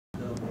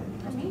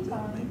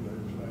Okay.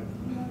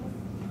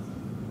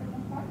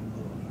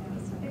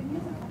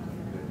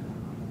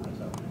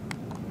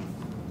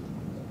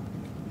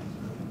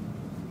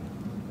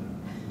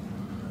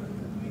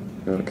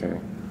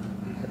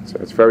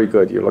 It's very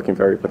good. You're looking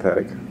very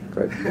pathetic.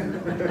 Good.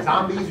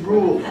 Zombies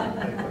rule.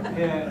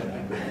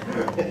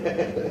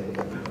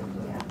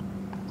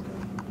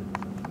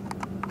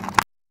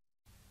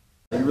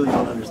 You really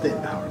don't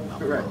understand power.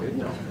 Right. You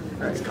know,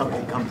 it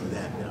comes to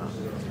that. You know,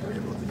 they're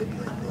able to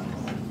manipulate things.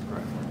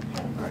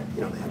 Right.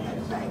 You know, they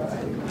have banks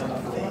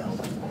that fail.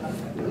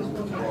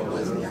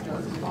 Unless the actor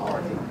is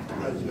involved.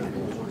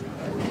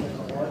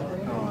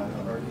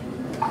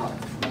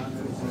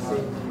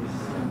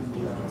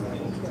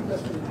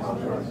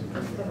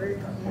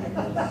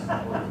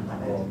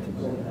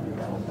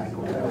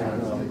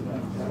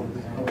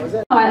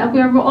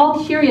 We're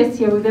all curious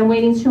here. We've been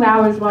waiting 2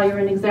 hours while you're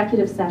in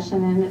executive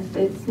session, and if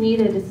it's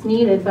needed, it's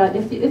needed. But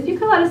if you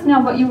could let us know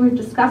what you were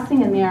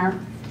discussing in there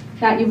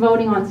that you're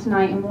voting on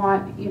tonight, and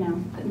what, you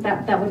know,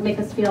 that would make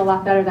us feel a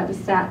lot better that we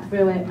sat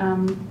through it.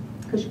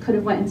 Because you could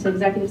have went into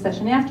executive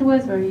session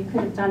afterwards, or you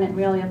could have done it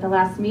really at the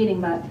last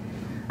meeting. But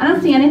I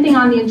don't see anything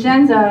on the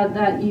agenda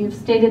that you've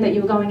stated that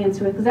you were going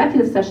into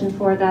executive session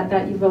for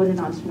that you voted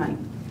on tonight.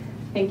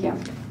 Thank you.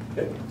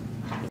 Okay.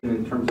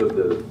 In terms of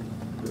the,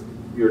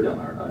 you're done,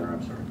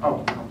 I'm sorry.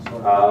 Oh, I'm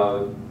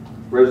sorry.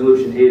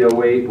 Resolution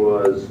 808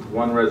 was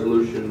one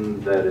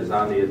resolution that is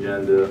on the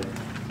agenda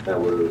that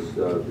was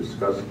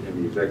discussed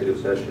in the executive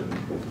session.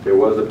 There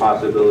was a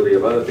possibility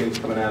of other things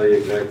coming out of the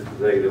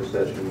executive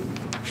session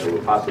that were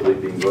possibly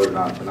being voted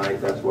on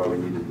tonight. That's why we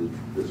needed to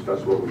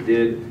discuss what we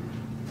did.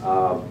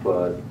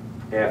 But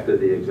after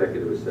the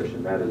executive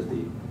session, that is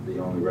the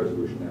only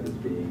resolution that is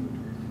being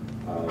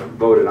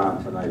voted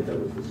on tonight that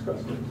was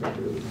discussed in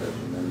executive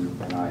session.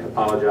 And I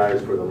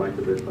apologize for the length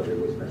of it, but it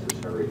was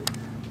necessary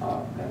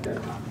at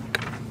that time.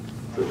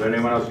 So does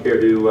anyone else care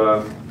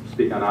to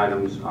speak on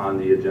items on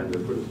the agenda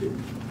for this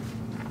evening?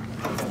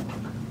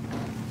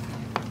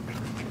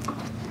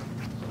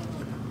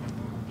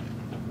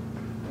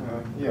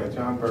 Yeah,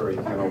 John Burry,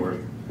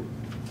 Kenilworth.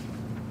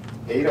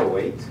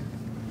 808?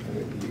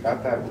 You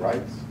got that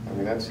right? I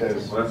mean, that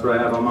says... Well, that's what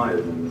I have on my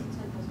agenda.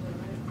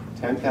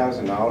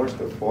 $10,000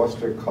 to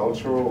foster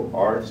cultural,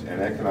 arts,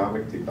 and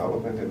economic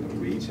development in the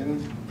region.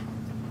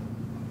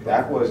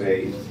 That was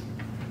a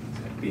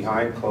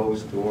behind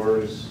closed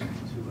doors,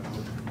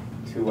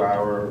 2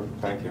 hour,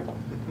 thank you.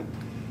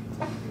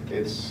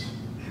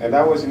 And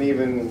that wasn't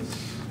even,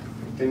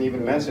 didn't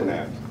even mention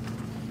that.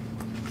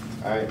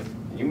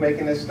 You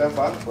making this stuff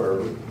up,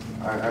 or,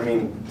 I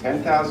mean,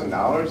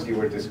 $10,000 you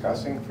were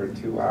discussing for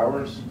 2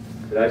 hours?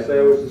 Did I say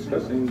I was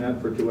discussing that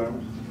for 2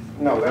 hours?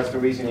 No, that's the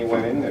reason you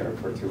went in there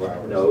for 2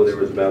 hours. No, there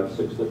was about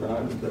 6 different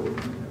items that were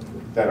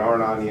that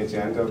aren't on the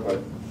agenda, but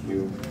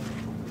you...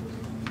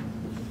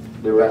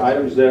 There were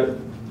items that...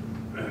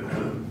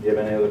 You have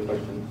any other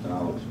questions? And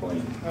I'll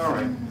explain. All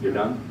right. You're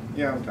done?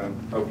 Yeah, I'm done.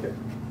 Okay.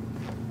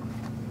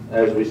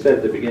 As we said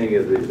at the beginning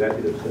of the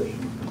executive session,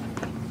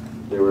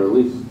 there were at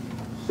least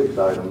 6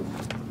 items,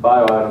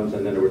 5 items,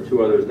 and then there were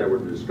 2 others that were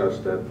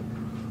discussed that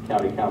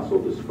County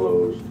Council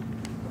disclosed.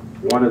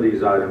 One of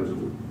these items,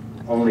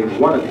 only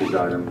one of these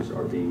items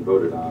are being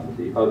voted on.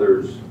 The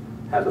others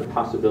had the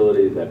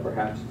possibility that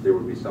perhaps there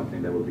would be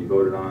something that would be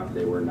voted on.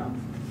 They were not.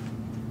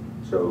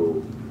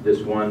 So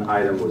this one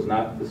item was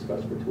not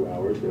discussed for 2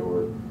 hours. There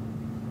were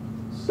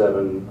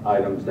 7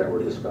 items that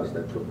were discussed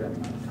that took that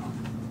amount of time.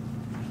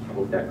 I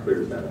hope that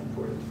clears that up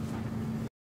for you.